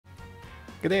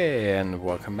Good day and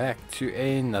welcome back to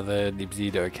another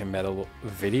Dbz Dokkan battle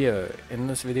video. In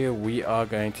this video we are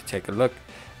going to take a look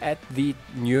at the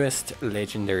newest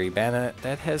legendary banner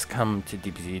that has come to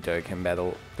Dbz Dokkan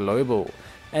Battle Global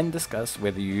and discuss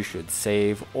whether you should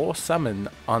save or summon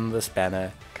on this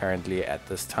banner currently at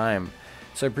this time.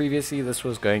 So previously this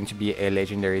was going to be a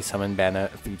legendary summon banner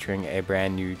featuring a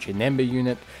brand new Janemba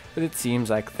unit, but it seems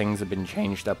like things have been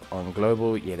changed up on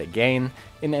Global yet again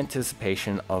in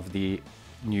anticipation of the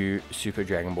new Super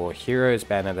Dragon Ball Heroes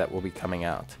banner that will be coming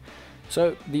out.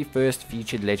 So the first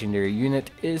featured legendary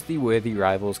unit is the Worthy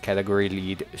Rivals category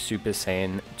lead Super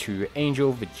Saiyan 2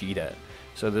 Angel Vegeta.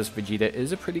 So this Vegeta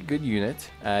is a pretty good unit.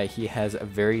 He has a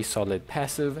very solid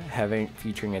passive,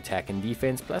 featuring attack and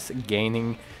defense, plus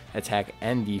gaining attack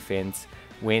and defense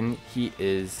when he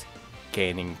is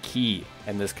gaining ki,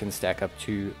 and this can stack up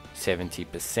to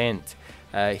 70%.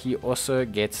 He also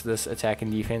gets this attack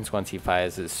and defense once he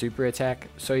fires his super attack,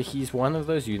 so he's one of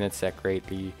those units that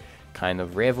greatly kind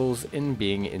of revels in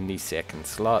being in the second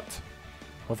slot.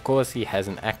 Of course, he has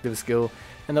an active skill,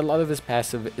 and a lot of his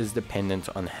passive is dependent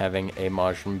on having a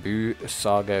Majin Buu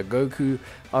Saga Goku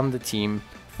on the team.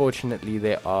 Fortunately,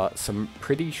 there are some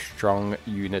pretty strong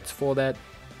units for that,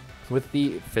 with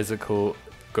the physical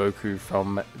Goku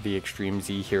from the Extreme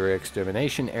Z Hero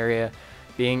Extermination area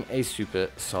being a super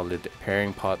solid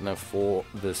pairing partner for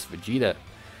this Vegeta.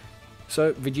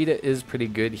 So Vegeta is pretty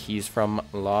good. He's from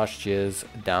last year's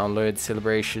download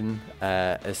celebration.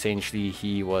 Essentially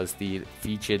he was the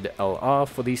featured LR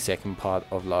for the second part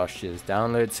of last year's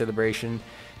download celebration,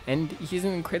 and he's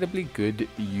an incredibly good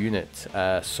unit.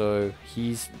 So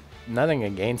he's nothing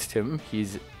against him,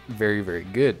 he's very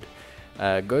good.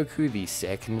 Goku, the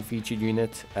second featured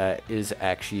unit, is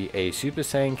actually a Super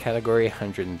Saiyan category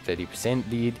 130%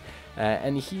 lead,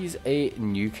 and he's a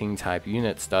nuking type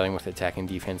unit starting with attack and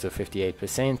defense of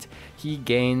 58%. He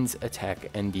gains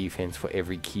attack and defense for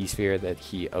every ki sphere that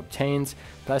he obtains,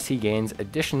 plus he gains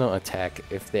additional attack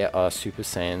if there are Super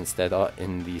Saiyans that are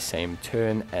in the same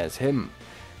turn as him.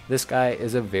 This guy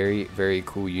is a very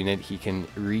cool unit. He can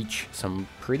reach some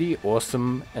pretty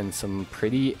awesome and some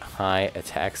pretty high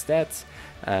attack stats,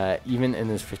 even in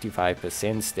his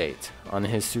 55% state. On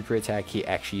his super attack he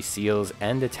actually seals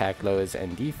and attack lowers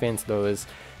and defense lowers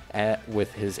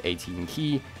with his 18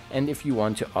 ki, and if you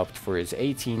want to opt for his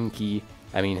 18 ki,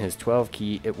 his 12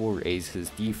 ki, it will raise his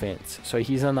defense. So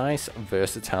he's a nice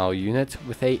versatile unit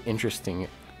with a interesting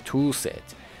tool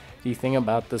set. The thing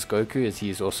about this Goku is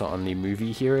he's also on the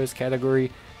movie heroes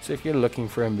category, so if you're looking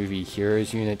for a movie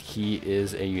heroes unit, he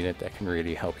is a unit that can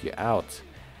really help you out.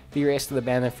 The rest of the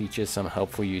banner features some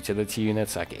helpful utility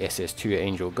units like SS2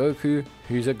 Angel Goku,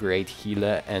 who's a great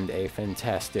healer and a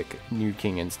fantastic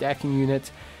nuking and stacking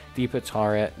unit, the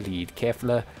Potara lead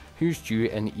Kefla, who's due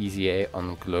an EZA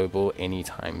on Global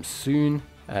anytime soon.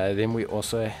 Then we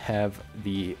also have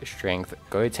the Strength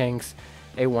Gotenks,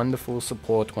 a wonderful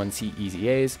support once he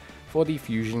EZAs for the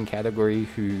fusion category,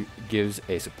 who gives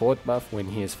a support buff when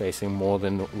he is facing more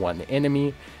than one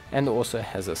enemy and also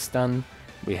has a stun.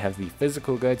 We have the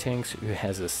physical Gotenks, who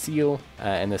has a seal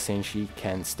and essentially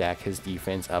can stack his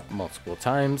defense up multiple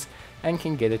times and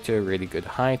can get it to a really good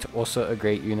height, also a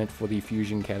great unit for the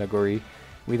fusion category.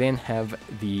 We then have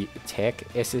the Tech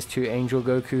SS2 Angel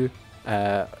Goku.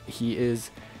 He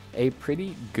is a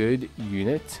pretty good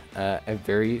unit, a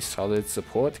very solid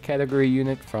support category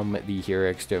unit from the Hero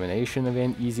Extermination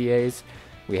event EZAs.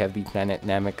 We have the Planet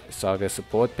Namek Saga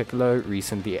support Piccolo,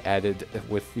 recently added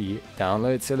with the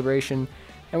download celebration,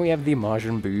 and we have the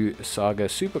Majin Buu Saga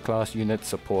superclass unit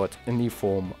support in the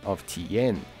form of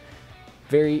Tien.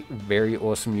 Very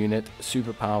awesome unit,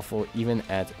 super powerful even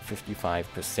at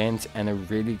 55%, and a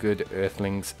really good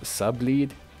Earthlings sub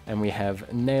lead. And we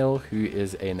have Nail, who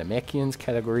is a Namekians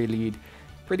category lead,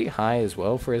 pretty high as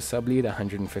well for his sub lead,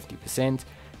 150%,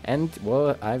 and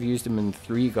well, I've used him in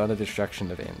 3 God of Destruction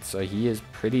events, so he is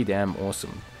pretty damn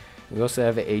awesome. We also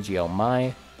have AGL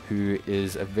Mai, who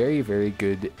is a very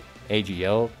good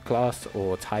AGL class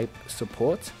or type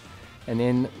support. And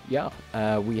then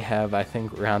we have, I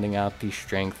think, rounding out the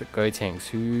Strength Gotenks,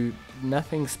 who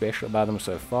nothing special about him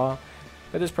so far,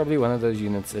 but it's probably one of those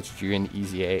units that's due an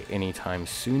EZA anytime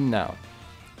soon now.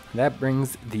 That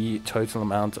brings the total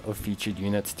amount of featured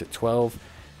units to 12,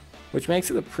 which makes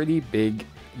it a pretty big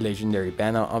legendary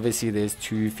banner. Obviously there's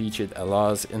 2 featured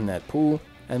LRs in that pool,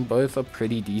 and both are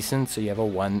pretty decent, so you have a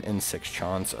 1 in 6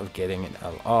 chance of getting an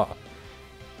LR.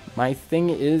 My thing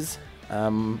is,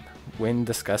 when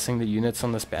discussing the units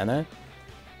on this banner,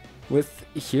 with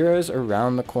heroes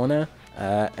around the corner,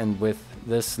 and with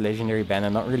this legendary banner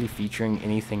not really featuring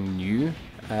anything new,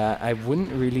 I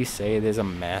wouldn't really say there's a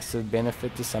massive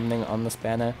benefit to summoning on this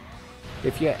banner.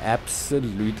 If you're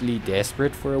absolutely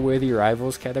desperate for a worthy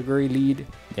rivals category lead,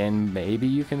 then maybe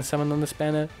you can summon on this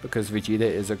banner, because Vegeta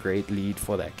is a great lead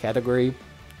for that category.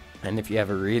 And if you have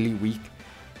a really weak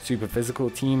super physical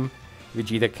team,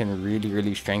 Vegeta can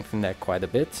really strengthen that quite a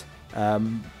bit.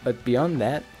 But beyond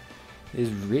that,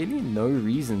 there's really no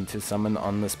reason to summon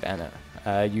on this banner.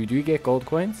 You do get gold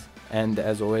coins, and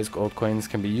as always, gold coins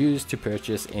can be used to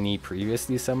purchase any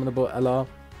previously summonable LR,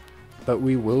 but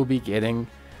we will be getting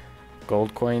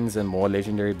gold coins and more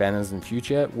legendary banners in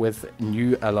future with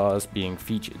new LRs being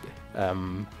featured.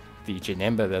 The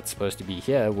Janemba that's supposed to be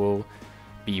here will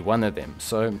be one of them.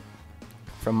 So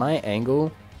from my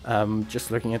angle, just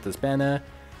looking at this banner,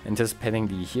 anticipating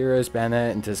the Heroes banner,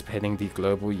 anticipating the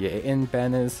global year-end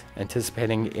banners,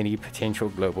 anticipating any potential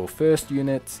global first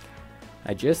units,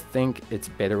 I just think it's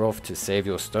better off to save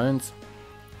your stones.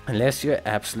 Unless you're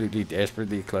absolutely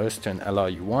desperately close to an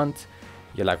LR you want,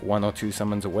 you're like 1 or 2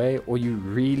 summons away, or you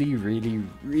really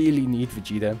need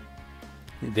Vegeta,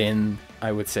 then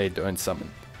I would say don't summon.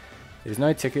 There's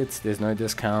no tickets, there's no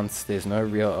discounts, there's no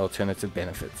real alternative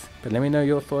benefits. But let me know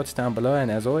your thoughts down below, and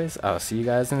as always, I'll see you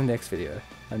guys in the next video.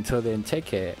 Until then, take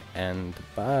care and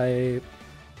bye.